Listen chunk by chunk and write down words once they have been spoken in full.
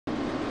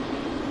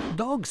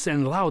Dogs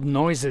and loud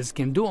noises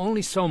can do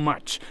only so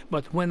much,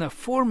 but when a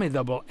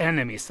formidable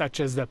enemy such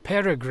as the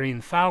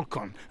peregrine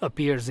falcon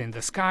appears in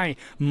the sky,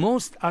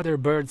 most other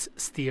birds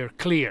steer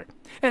clear.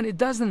 And it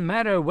doesn't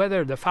matter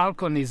whether the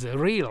falcon is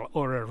real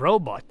or a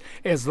robot,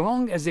 as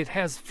long as it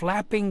has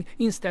flapping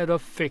instead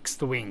of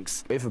fixed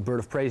wings. If a bird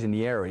of prey is in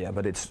the area,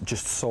 but it's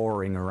just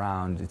soaring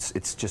around,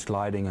 it's just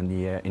gliding in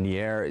the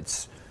air,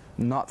 it's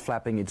not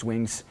flapping its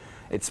wings,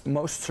 it's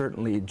most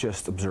certainly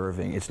just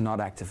observing, it's not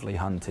actively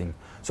hunting.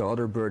 So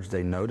other birds,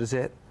 they notice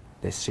it,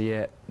 they see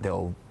it,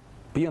 they'll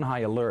be on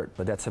high alert,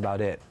 but that's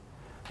about it.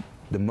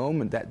 The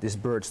moment that this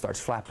bird starts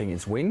flapping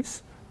its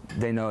wings,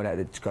 they know that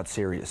it's got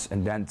serious,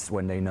 and that's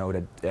when they know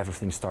that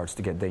everything starts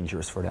to get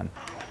dangerous for them.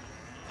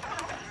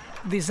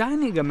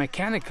 Designing a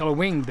mechanical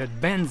wing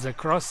that bends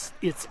across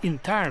its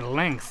entire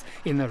length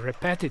in a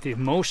repetitive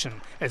motion,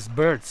 as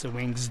birds'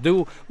 wings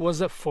do,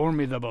 was a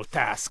formidable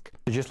task.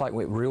 Just like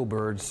with real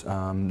birds,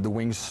 the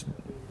wings,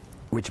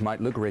 which might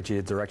look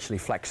rigid, they're actually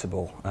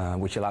flexible,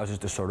 which allows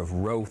it to sort of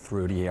row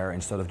through the air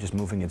instead of just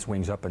moving its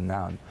wings up and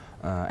down.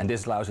 And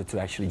this allows it to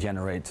actually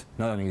generate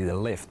not only the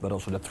lift, but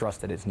also the thrust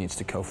that it needs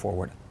to go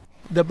forward.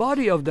 The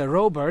body of the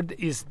Robird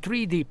is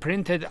 3D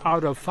printed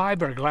out of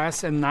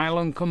fiberglass and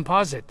nylon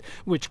composite,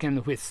 which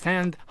can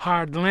withstand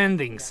hard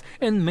landings,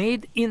 and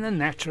made in a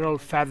natural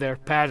feather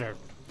pattern.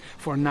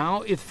 For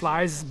now, it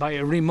flies by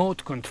a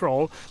remote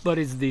control, but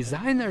its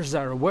designers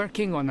are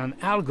working on an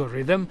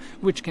algorithm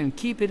which can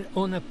keep it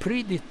on a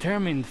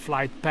predetermined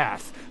flight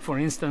path, for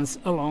instance,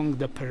 along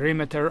the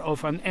perimeter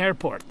of an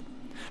airport.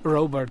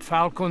 Robird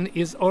Falcon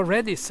is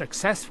already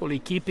successfully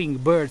keeping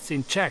birds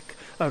in check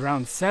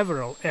around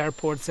several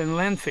airports and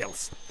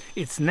landfills.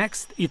 Its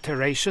next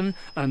iteration,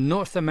 a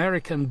North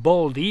American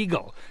bald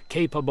eagle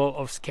capable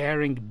of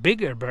scaring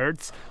bigger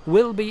birds,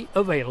 will be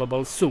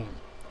available soon.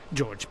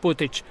 George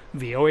Putic,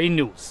 VOA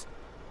News.